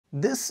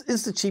This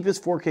is the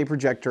cheapest 4K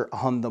projector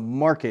on the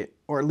market,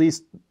 or at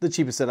least the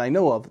cheapest that I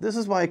know of. This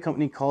is by a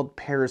company called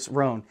Paris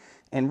Rhone,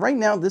 and right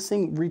now this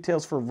thing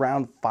retails for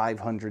around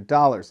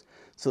 $500.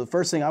 So the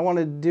first thing I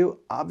wanted to do,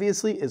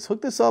 obviously, is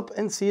hook this up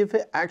and see if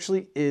it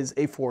actually is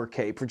a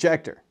 4K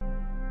projector.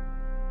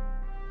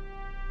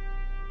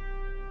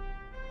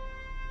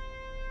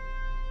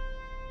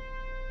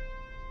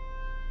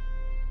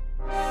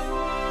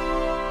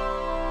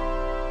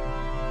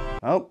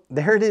 Oh,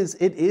 there it is.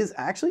 It is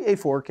actually a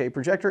 4K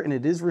projector and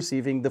it is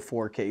receiving the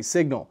 4K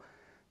signal.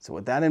 So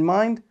with that in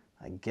mind,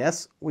 I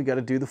guess we got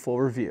to do the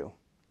full review.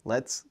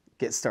 Let's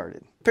get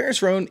started.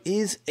 Paris Rhone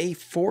is a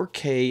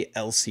 4K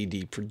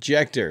LCD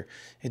projector.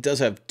 It does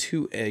have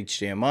two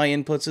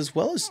HDMI inputs as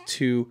well as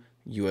two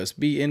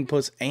USB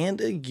inputs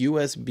and a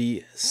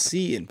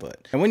USB-C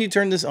input. And when you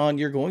turn this on,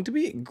 you're going to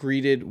be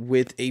greeted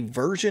with a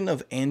version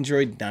of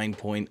Android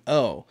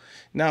 9.0.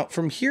 Now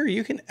from here,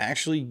 you can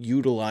actually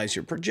utilize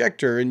your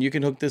projector and you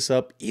can hook this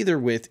up either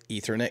with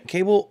Ethernet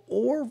cable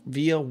or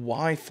via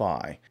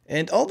Wi-Fi.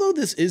 And although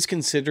this is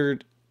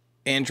considered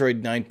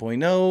Android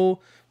 9.0,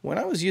 when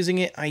I was using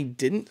it, I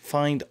didn't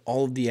find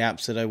all of the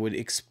apps that I would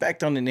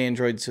expect on an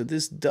Android, so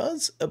this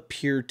does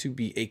appear to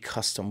be a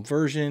custom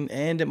version,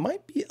 and it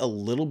might be a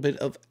little bit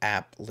of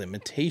app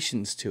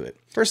limitations to it.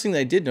 First thing that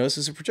I did notice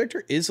is the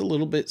projector is a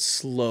little bit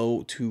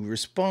slow to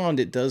respond.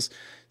 It does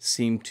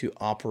seem to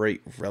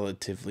operate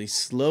relatively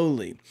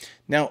slowly.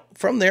 Now,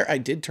 from there, I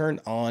did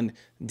turn on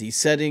the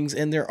settings,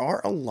 and there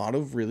are a lot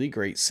of really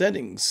great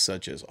settings,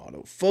 such as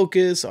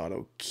autofocus,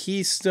 auto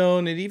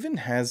keystone. It even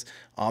has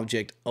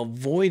object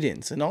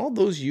avoidance, and all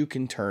those you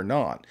can turn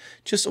on.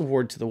 Just a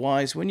word to the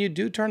wise, when you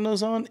do turn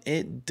those on,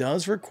 it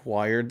does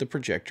require the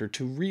projector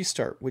to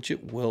restart, which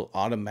it will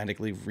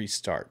automatically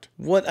restart.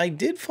 What I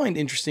did find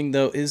interesting,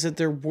 though, is that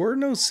there were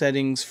no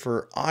settings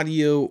for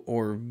audio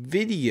or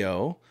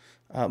video,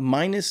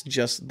 minus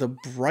just the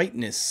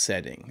brightness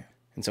setting.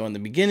 And so in the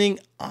beginning,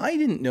 I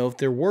didn't know if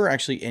there were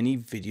actually any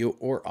video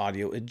or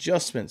audio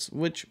adjustments,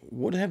 which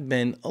would have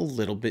been a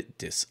little bit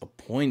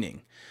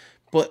disappointing.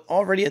 But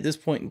already at this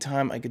point in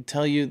time, I could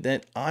tell you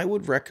that I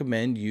would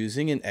recommend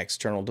using an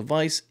external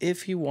device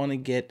if you want to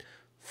get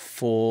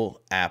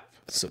full app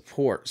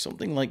support,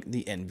 something like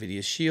the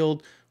NVIDIA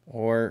Shield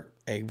or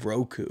a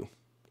Roku.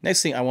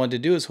 Next thing I wanted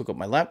to do is hook up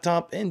my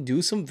laptop and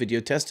do some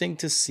video testing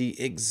to see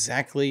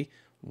exactly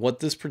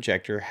what this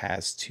projector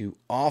has to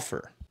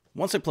offer.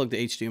 Once I plugged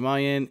the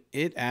HDMI in,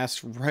 it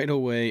asked right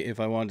away if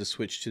I wanted to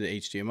switch to the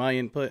HDMI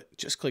input.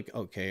 Just click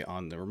OK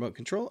on the remote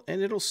control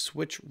and it'll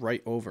switch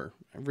right over.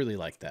 I really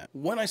like that.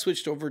 When I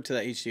switched over to the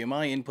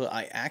HDMI input,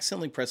 I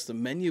accidentally pressed the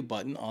menu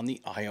button on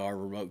the IR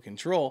remote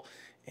control.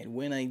 And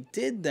when I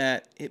did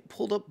that, it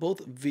pulled up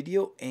both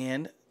video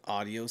and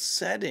audio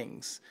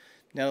settings.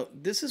 Now,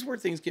 this is where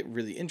things get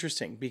really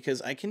interesting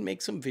because I can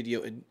make some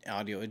video and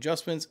audio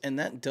adjustments, and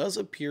that does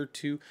appear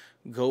to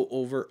go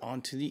over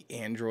onto the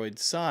Android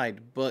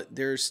side, but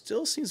there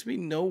still seems to be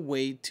no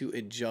way to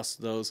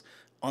adjust those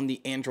on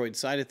the Android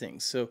side of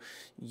things. So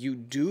you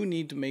do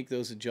need to make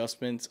those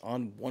adjustments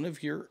on one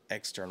of your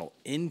external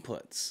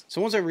inputs.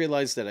 So once I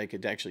realized that I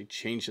could actually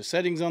change the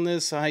settings on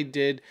this, I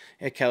did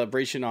a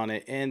calibration on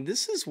it, and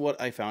this is what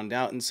I found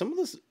out. And some of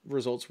the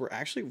results were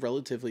actually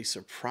relatively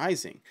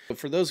surprising. But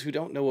for those who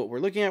don't know what we're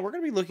looking at, we're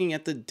going to be looking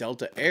at the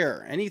delta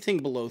error.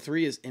 Anything below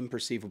 3 is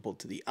imperceivable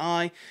to the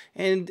eye,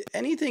 and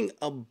anything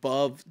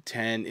above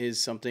 10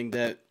 is something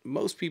that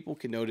most people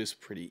can notice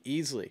pretty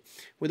easily.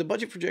 With a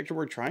budget projector,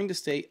 we're trying to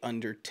stay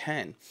under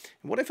 10.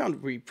 And what I found to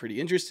be pretty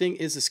interesting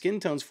is the skin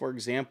tones, for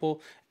example,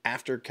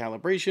 after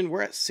calibration,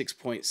 we're at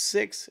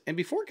 6.6, and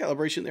before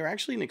calibration, they're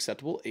actually an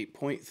acceptable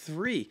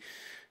 8.3.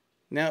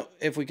 Now,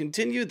 if we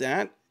continue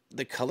that,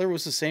 the color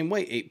was the same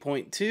way,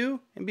 8.2,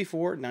 and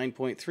before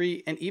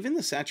 9.3, and even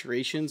the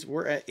saturations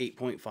were at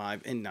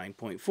 8.5 and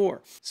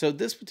 9.4. So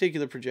this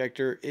particular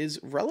projector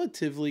is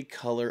relatively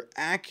color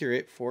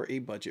accurate for a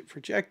budget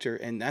projector,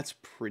 and that's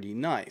pretty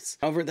nice.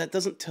 However, that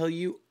doesn't tell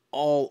you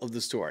all of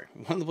the story.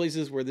 One of the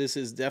places where this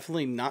is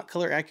definitely not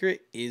color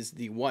accurate is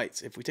the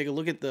whites. If we take a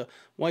look at the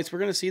whites, we're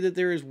going to see that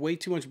there is way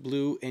too much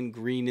blue and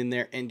green in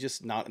there and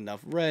just not enough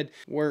red.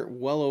 We're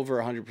well over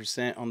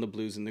 100% on the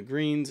blues and the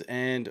greens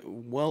and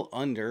well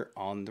under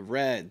on the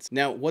reds.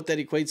 Now, what that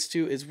equates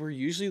to is we're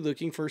usually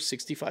looking for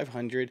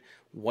 6,500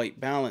 white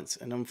balance.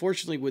 And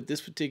unfortunately, with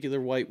this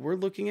particular white, we're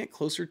looking at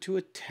closer to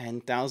a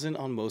 10,000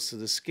 on most of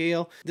the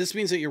scale. This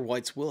means that your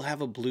whites will have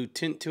a blue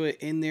tint to it,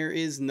 and there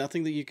is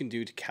nothing that you can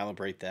do to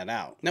calibrate that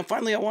out. Now,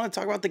 finally, I want to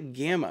talk about the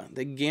gamma.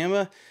 The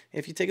gamma,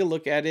 if you take a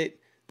look at it,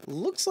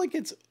 looks like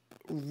it's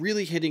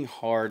really hitting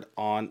hard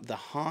on the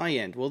high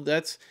end. Well,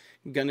 that's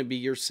going to be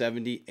your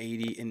 70,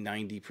 80, and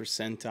 90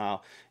 percentile.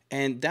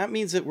 And that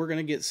means that we're going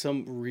to get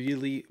some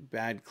really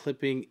bad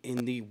clipping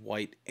in the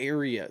white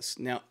areas.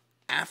 Now,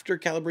 after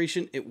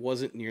calibration, it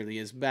wasn't nearly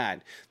as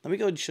bad. Let me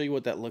go and show you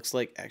what that looks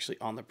like actually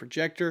on the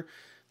projector.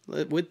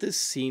 with this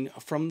scene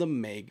from the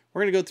Meg.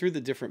 We're going to go through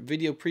the different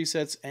video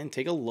presets and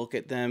take a look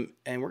at them,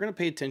 and we're going to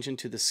pay attention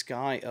to the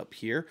sky up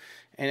here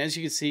And as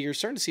you can see, you're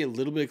starting to see a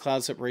little bit of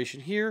cloud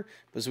separation here.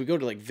 But as we go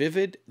to like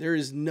vivid, there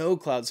is no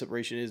cloud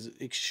separation. It is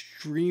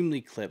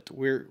extremely clipped,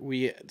 where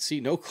we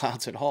see no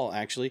clouds at all,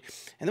 actually.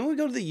 And then when we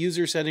go to the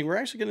user setting, we're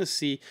actually going to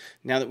see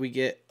now that we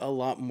get a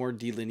lot more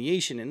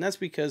delineation. And that's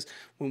because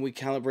when we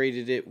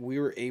calibrated it, we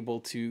were able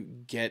to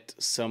get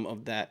some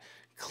of that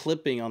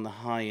clipping on the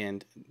high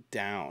end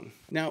down.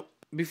 Now,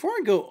 before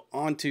I go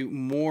on to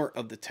more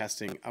of the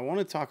testing, I want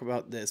to talk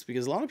about this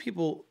because a lot of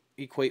people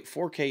equate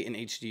 4K and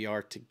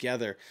HDR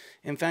together.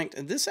 In fact,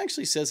 this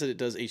actually says that it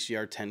does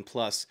HDR 10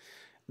 plus.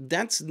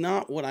 That's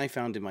not what I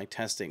found in my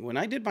testing. When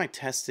I did my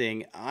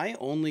testing, I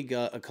only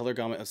got a color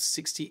gamut of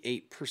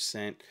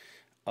 68%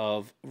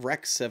 of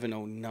Rec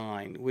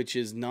 709, which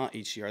is not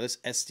HDR, that's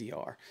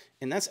SDR.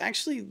 And that's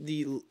actually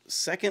the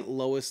second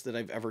lowest that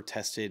I've ever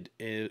tested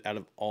out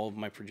of all of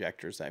my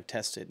projectors that I've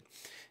tested.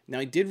 Now,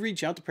 I did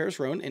reach out to Paris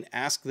Rhone and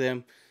ask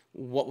them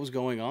what was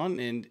going on,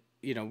 and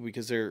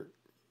because they're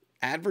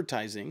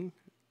advertising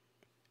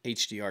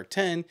HDR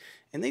 10,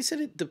 and they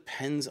said it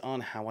depends on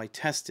how I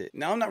test it.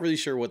 Now, I'm not really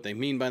sure what they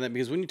mean by that,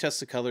 because when you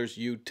test the colors,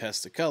 you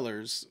test the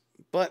colors.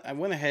 But I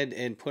went ahead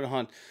and put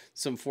on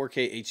some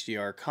 4K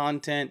HDR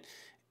content,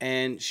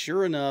 and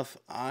sure enough,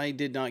 I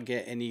did not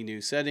get any new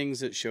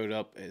settings that showed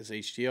up as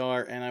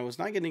HDR, and I was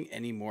not getting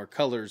any more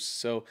colors.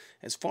 So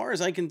as far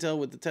as I can tell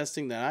with the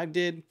testing that I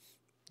did,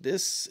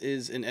 this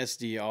is an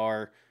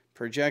SDR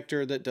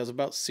projector that does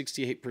about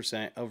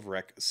 68% of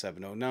Rec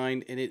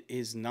 709, and it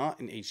is not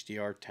an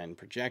HDR 10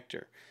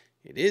 projector.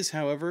 It is,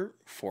 however,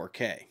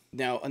 4K.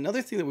 Now,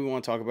 another thing that we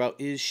want to talk about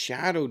is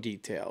shadow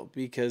detail,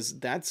 because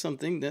that's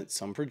something that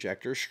some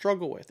projectors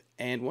struggle with.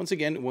 And once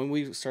again, when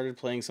we started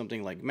playing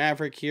something like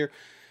Maverick here,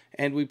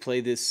 and we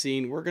play this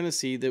scene, we're going to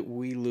see that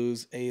we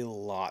lose a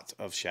lot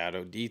of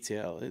shadow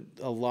detail.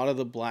 A lot of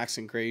the blacks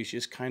and grays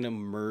just kind of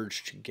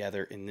merge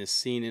together in this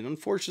scene. And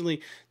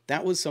unfortunately,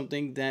 that was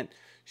something that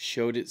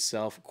showed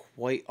itself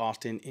quite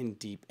often in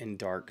deep and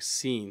dark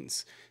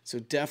scenes. So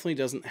definitely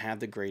doesn't have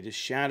the greatest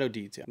shadow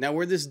detail. Now,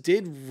 where this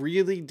did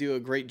really do a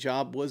great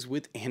job was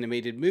with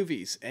animated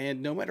movies.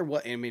 And no matter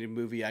what animated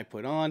movie I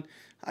put on,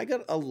 I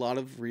got a lot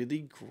of really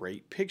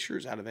great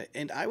pictures out of it.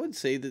 And I would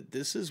say that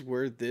this is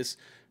where this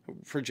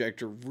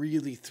projector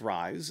really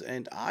thrives,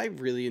 and I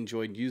really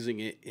enjoyed using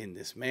it in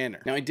this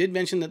manner. Now, I did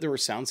mention that there were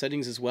sound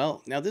settings as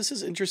well. Now, this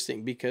is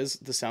interesting because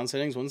the sound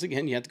settings, once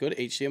again, you have to go to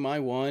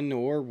HDMI 1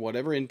 or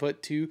whatever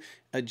input to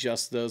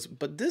adjust those.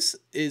 But this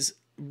is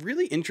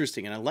really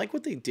interesting, and I like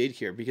what they did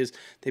here because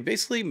they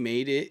basically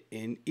made it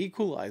an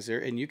equalizer,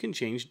 and you can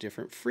change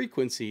different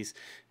frequencies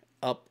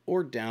up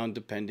or down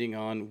depending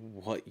on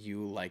what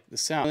you like the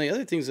sound. And the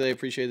other things that I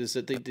appreciate is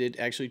that they did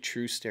actually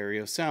true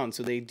stereo sound.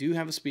 So they do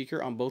have a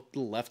speaker on both the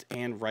left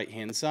and right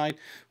hand side,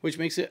 which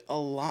makes it a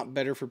lot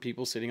better for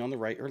people sitting on the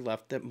right or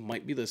left that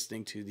might be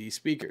listening to these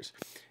speakers.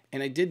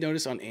 And I did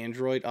notice on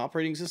Android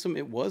operating system,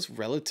 it was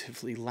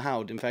relatively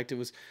loud. In fact, it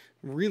was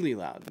really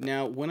loud.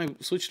 Now, when I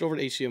switched over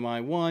to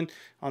HDMI 1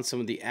 on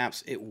some of the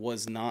apps, it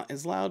was not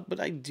as loud, but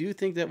I do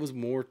think that was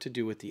more to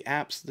do with the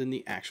apps than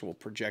the actual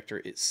projector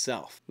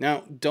itself.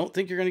 Now, don't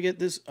think you're going to get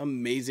this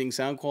amazing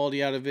sound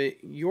quality out of it.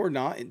 You're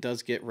not. It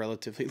does get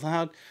relatively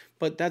loud,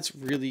 but that's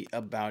really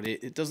about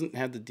it. It doesn't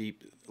have the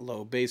deep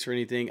low bass or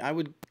anything. I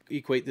would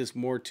equate this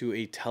more to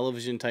a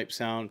television type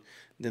sound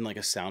than like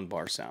a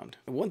soundbar sound.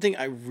 One thing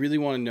I really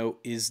want to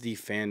note is the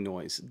fan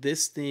noise.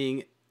 This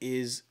thing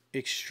is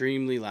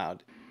extremely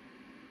loud.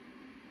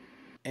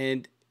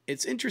 And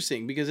it's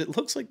interesting because it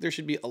looks like there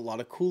should be a lot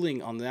of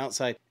cooling on the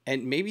outside,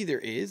 and maybe there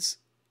is,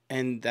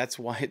 and that's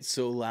why it's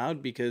so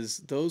loud, because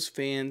those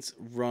fans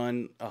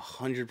run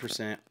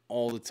 100%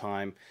 all the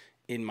time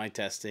in my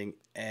testing,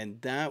 and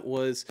that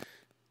was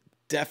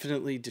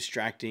definitely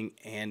distracting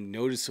and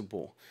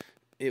noticeable.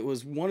 It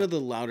was one of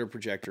the louder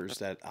projectors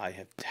that I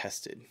have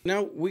tested.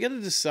 Now, we got to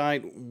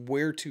decide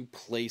where to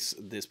place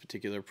this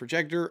particular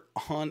projector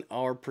on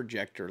our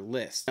projector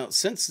list. Now,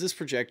 since this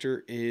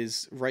projector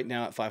is right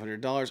now at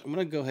 $500, I'm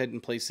going to go ahead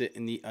and place it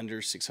in the under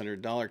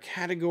 $600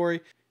 category.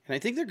 And I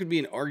think there could be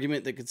an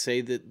argument that could say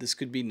that this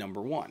could be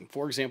number one.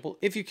 For example,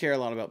 if you care a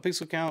lot about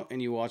pixel count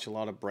and you watch a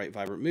lot of bright,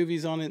 vibrant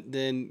movies on it,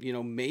 then,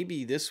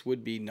 maybe this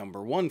would be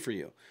number one for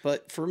you.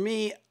 But for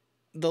me,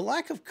 the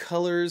lack of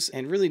colors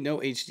and really no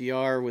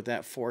HDR with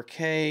that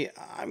 4K,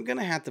 I'm going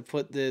to have to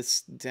put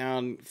this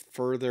down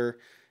further.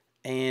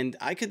 And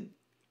I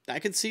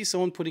could see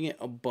someone putting it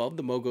above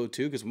the Mogo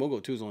 2, because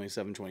Mogo 2 is only a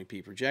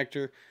 720p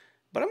projector.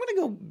 But I'm going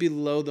to go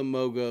below the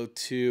Mogo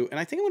 2, and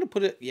I think I'm going to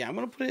put it, I'm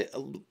going to put it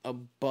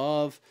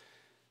above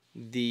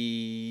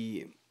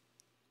the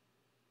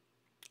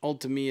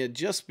Ultimia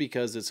just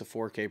because it's a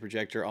 4K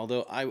projector.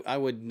 Although I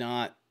would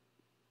not,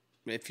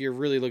 if you're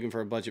really looking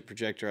for a budget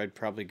projector, I'd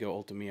probably go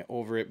Ultimia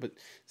over it. But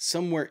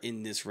somewhere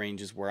in this range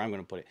is where I'm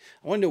going to put it.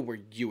 I want to know where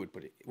you would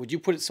put it. Would you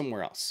put it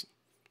somewhere else?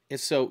 If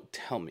so,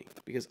 tell me,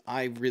 because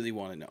I really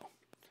want to know. All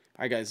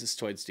right, guys, this is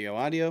Toyd's DO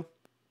Audio,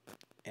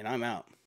 and I'm out.